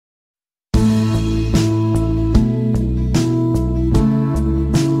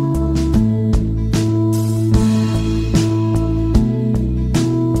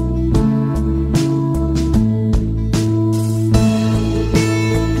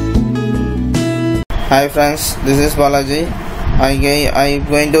Hi friends, this is Balaji. I am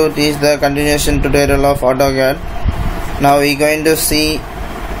going to teach the continuation tutorial of AutoCAD. Now we are going to see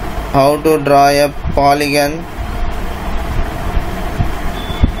how to draw a polygon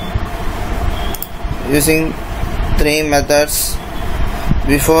using three methods.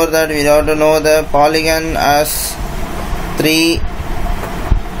 Before that, we have to know the polygon has three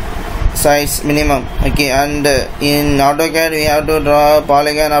sides minimum. Okay, and in AutoCAD we have to draw a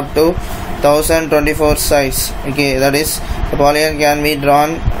polygon up to 1024 sides. Okay, that is the polygon can be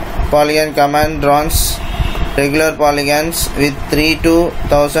drawn. Polygon command draws regular polygons with 3 to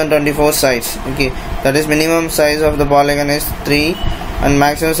 1024 sides. Okay, that is minimum size of the polygon is 3 and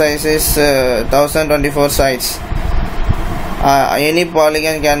maximum size is 1024 sides. Any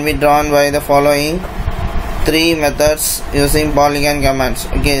polygon can be drawn by the following three methods using polygon commands.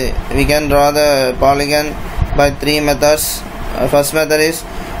 Okay, we can draw the polygon by three methods. First method is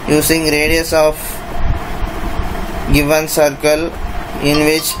using radius of given circle in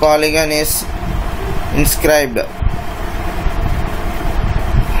which polygon is inscribed.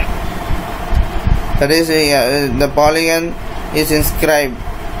 That is the polygon is inscribed.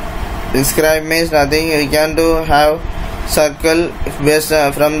 Inscribed means nothing. We can do have circle. Based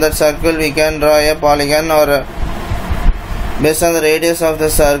from that circle we can draw a polygon, or based on the radius of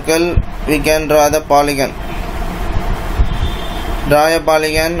the circle we can draw the polygon. Draw a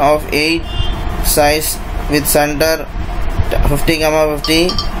polygon of 8 sides with center 50, 50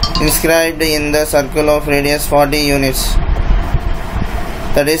 inscribed in the circle of radius 40 units.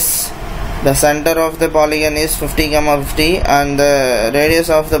 That is, the center of the polygon is 50, 50 and the radius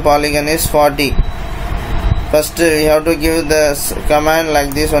of the polygon is 40. First we have to give the command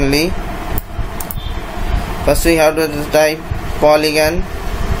like this only. First we have to type polygon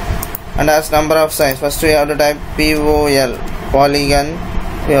and as number of sides. First we have to type POL, polygon.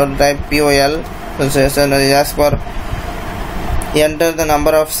 We have to type POL. So ask for enter the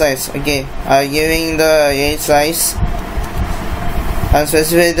number of sides. Okay, I am giving the 8 sides and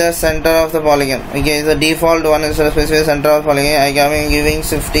specify the center of the polygon. Okay, the default one is to specify center of polygon. I am giving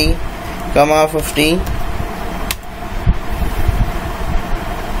 50, 50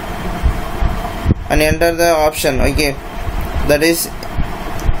 and enter the option. Okay, that is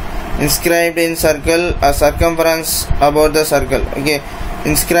inscribed in circle a circumference about the circle. Okay,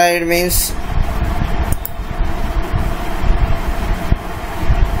 inscribed means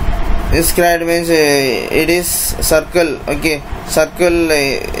it is circle. Okay, circle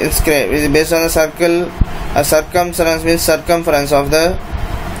inscribed is based on the circle. A circumference means circumference of the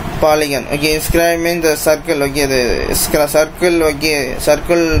polygon. Okay, inscribed means the circle. Okay, the circle. Okay,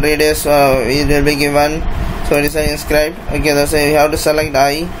 circle radius it will be given. So it is inscribed. Okay, that's why you have to select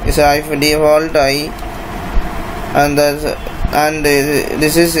I. It's I for default I, and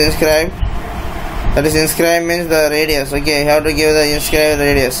this is inscribed. That is inscribed means the radius. Okay, you have to give the inscribed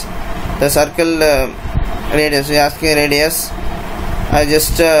radius. The circle radius. We are asking radius. I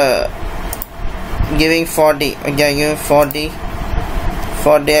just giving 40. Okay, I give 40.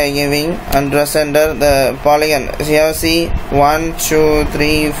 40 I am giving and press enter the polygon. So you have see 1, 2,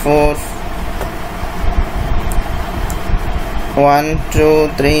 3, 4. 1, 2,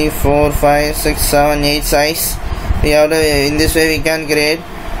 3, 4, 5, 6, 7, 8 sides. We have to, in this way we can create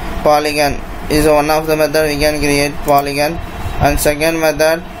polygon. Is one of the method we can create polygon. And second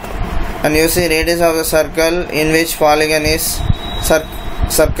method, and using radius of the circle in which polygon is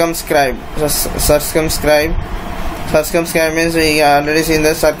circumscribed. Circumscribed means we already seen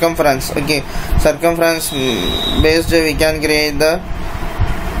the circumference. Okay, circumference based we can create the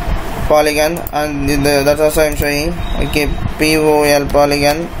polygon, and that's also I am showing. Okay, POL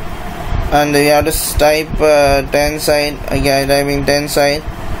polygon, and we have to type 10 side. Okay, I am typing 10 side,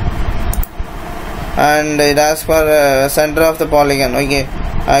 and it asks for center of the polygon. Okay,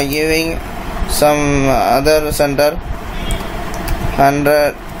 I am giving some other center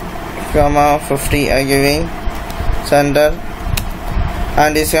 100, 50. I am giving center,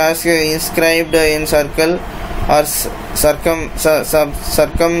 and it is inscribed in circle or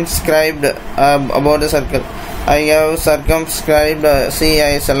circumscribed about the circle. I have circumscribed. See,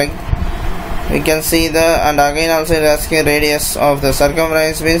 I select. We can see the, and again also it is asking radius of the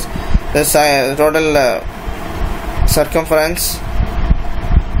circumference means the total circumference.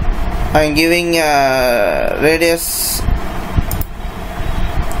 I am giving radius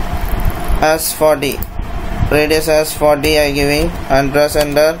as 40. Radius as 40 I am giving and press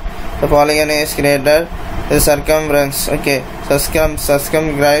enter. The polygon is created. The circumference. Okay,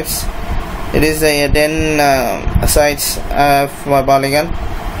 circumscribes. It is a 10 sides for polygon.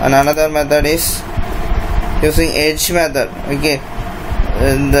 And another method is using edge method. Okay,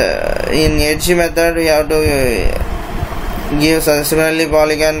 in edge method we have to give similarly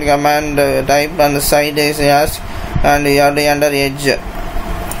polygon command type and the side is asked, and you have to enter edge.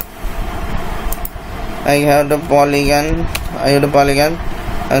 I have the polygon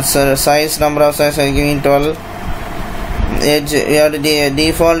and so size, number of size I giving 12. Edge you have to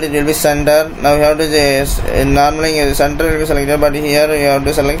default, it will be center. Now you have to normally center will be selected, but here you have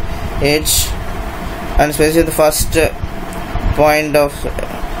to select edge and specify the first point of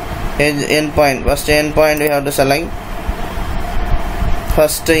edge end point. First end point we have to select.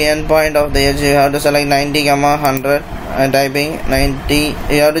 First end point of the edge you have to select 90, 100 and typing 90.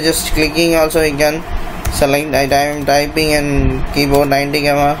 You have to just clicking also you can select. I am typing and keyboard 90,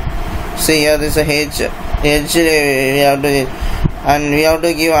 see here this is a edge we have to, and we have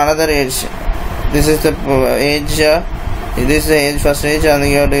to give another edge. This is the edge, this is the edge, first edge, and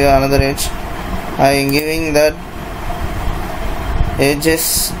you have to give another edge. I am giving that edge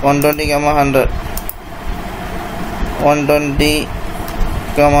is 120, 100 120,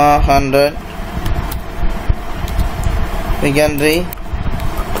 100.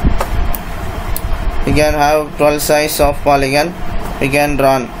 We can have 12 size of polygon we can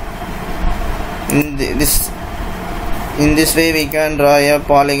draw. In this way we can draw your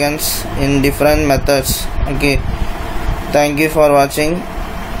polygons in different methods. Okay, thank you for watching.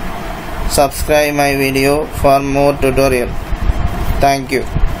 Subscribe my video for more tutorial. Thank you.